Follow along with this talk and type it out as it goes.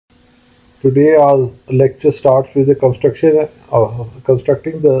Today our lecture starts with the constructing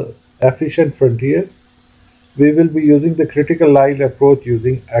the efficient frontier. We will be using the critical line approach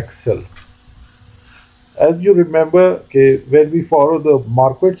using Excel. As you remember, okay, when we follow the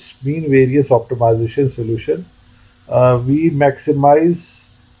Marquardt mean variance optimization solution, we maximize,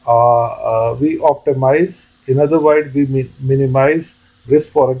 we optimize. In other words, we minimize risk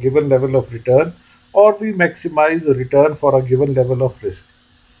for a given level of return, or we maximize the return for a given level of risk.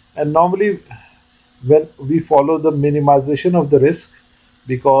 And normally, when we follow the minimization of the risk,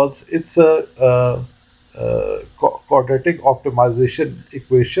 because it's a quadratic optimization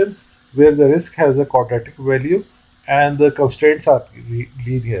equation where the risk has a quadratic value and the constraints are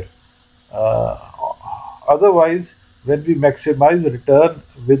linear. Uh, Otherwise, when we maximize return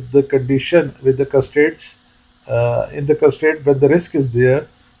with the condition, with the constraints, in the constraint when the risk is there,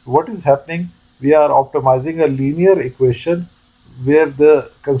 what is happening? We are optimizing a linear equation where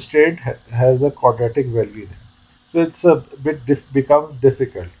the constraint has a quadratic value. So it's a bit becomes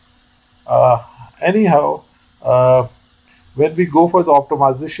difficult. Uh, Anyhow, uh, when we go for the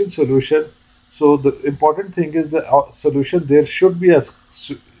optimization solution, so the important thing is the solution. There should be a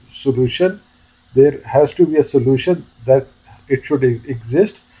solution. There has to be a solution that it should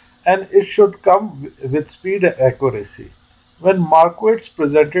exist, and it should come with speed and accuracy. When Markowitz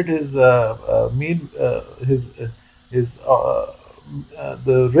presented his mean his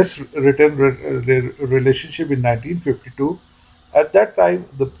the risk return relationship in 1952, at that time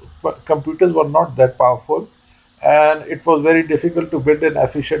the computers were not that powerful, and it was very difficult to build an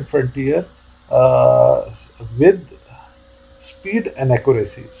efficient frontier with speed and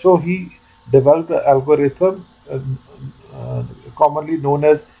accuracy. So he developed an algorithm commonly known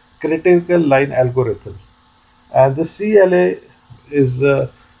as critical line algorithm. And the CLA is a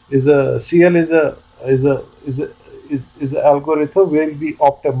CL is a algorithm where we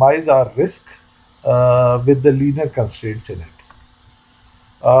optimize our risk with the linear constraints in it.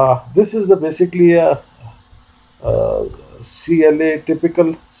 This is the basically a CLA,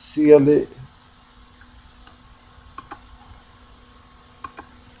 typical CLA.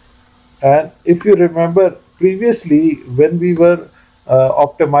 And if you remember previously, when we were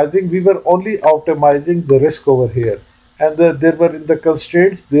optimizing, we were only optimizing the risk over here. And there were in the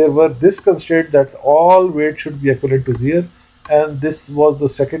constraints, there were this constraint that all weight should be equivalent to 0, and this was the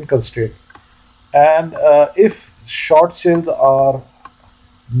second constraint. And if short sales are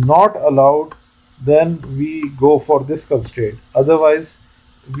not allowed, then we go for this constraint. Otherwise,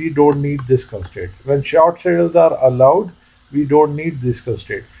 we don't need this constraint. When short sales are allowed, we don't need this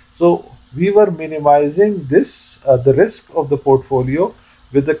constraint. So we were minimizing this the risk of the portfolio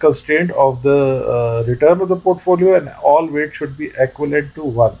with the constraint of the return of the portfolio, and all weight should be equivalent to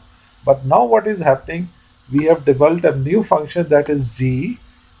 1. But now what is happening? We have developed a new function, that is Z,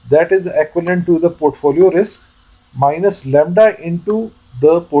 that is equivalent to the portfolio risk minus lambda into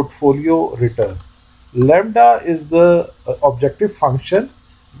the portfolio return. Lambda is the objective function,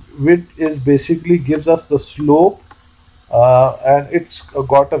 which is basically gives us the slope, and it's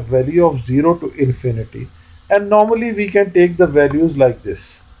got a value of 0 to infinity. And normally we can take the values like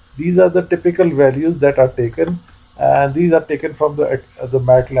this. These are the typical values that are taken, and these are taken from the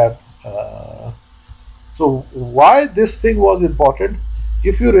MATLAB. So why this thing was important?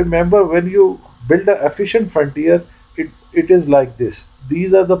 If you remember, when you build an efficient frontier, it is like this.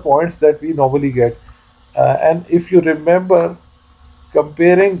 These are the points that we normally get. And if you remember,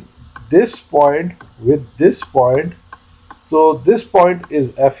 comparing this point with this point, so this point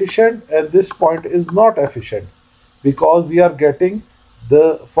is efficient and this point is not efficient, because we are getting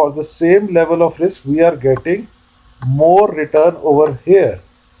for the same level of risk, we are getting more return over here.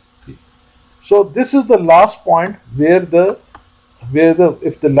 So this is the last point where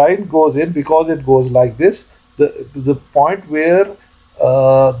if the line goes in, because it goes like this, the point where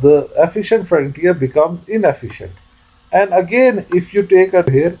the efficient frontier becomes inefficient. And again, if you take it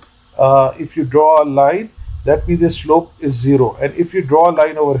here, if you draw a line, that means the slope is 0. And if you draw a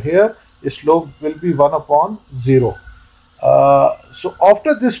line over here, the slope will be 1 upon 0. So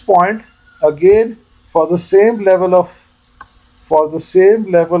after this point, again, for the same level of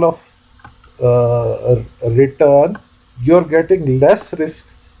return, you're getting less risk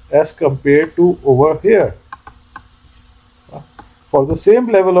as compared to over here. For the same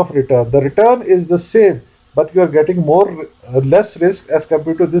level of return, the return is the same, but you are getting less risk as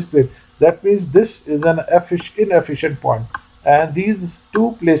compared to this place. That means this is an inefficient point, and these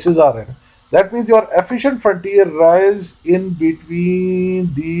two places are in. That means your efficient frontier lies in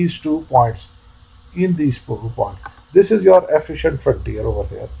between these 2 points. In these 2 points, this is your efficient frontier over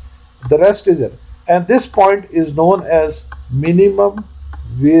here. The rest is in, and this point is known as minimum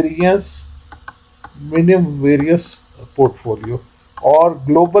variance minimum variance portfolio or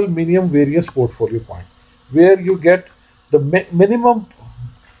global minimum variance portfolio point, where you get the minimum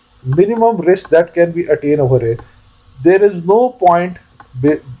risk that can be attained over here. There is no point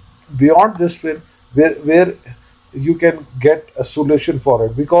beyond this field where you can get a solution for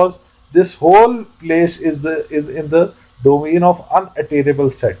it, because this whole place is in the domain of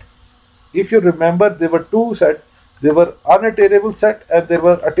unattainable set. If you remember, there were two sets. There were unattainable set and there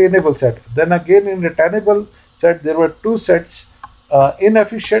were attainable set. Then again in attainable set there were two sets,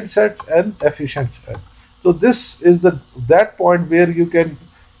 inefficient sets and efficient sets. So this is that point where you can,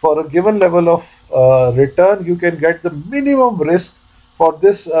 for a given level of return, you can get the minimum risk for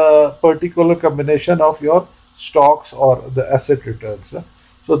this particular combination of your stocks or the asset returns.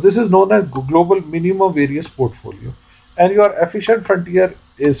 So this is known as global minimum variance portfolio, and your efficient frontier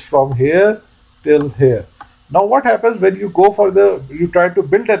is from here till here. Now what happens when you go for you try to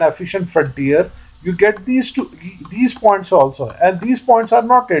build an efficient frontier, you get these points also, and these points are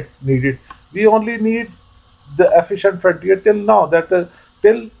not yet needed. We only need the efficient frontier till now,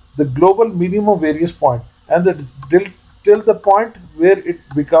 till the global minimum variance point, and till the point where it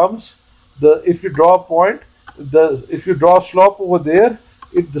becomes if you draw a point, if you draw a slope over there,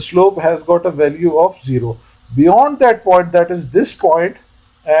 the slope has got a value of 0. Beyond that point, that is this point,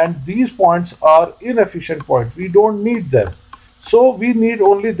 and these points are inefficient points. We don't need them. So we need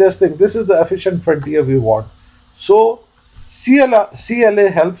only this thing. This is the efficient frontier we want. So CLA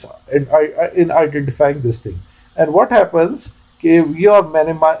helps in identifying this thing. And what happens, okay, your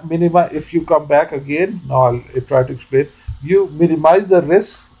minima, if you come back again, now I'll try to explain. You minimize the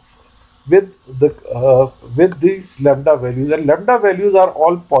risk with these lambda values, and lambda values are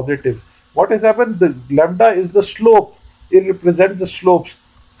all positive. What has happened? The lambda is the slope. It represents the slopes.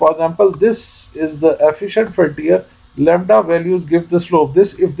 For example, this is the efficient frontier. Lambda values give the slope.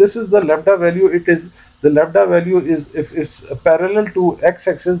 If this is the lambda value, the lambda value is, if it's parallel to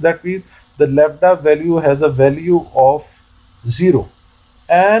x-axis, that means the lambda value has a value of 0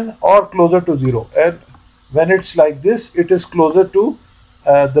 and or closer to 0. And when it's like this, it is closer to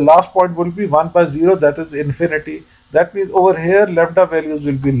the last point will be 1 by 0, that is infinity. That means over here lambda values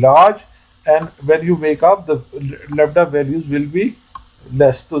will be large, and when you make up, the lambda values will be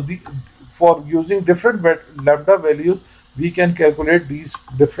less. So for using different lambda values, we can calculate these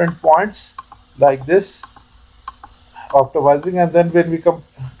different points like this, optimizing, and then when we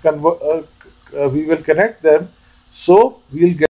we will connect them, so we'll get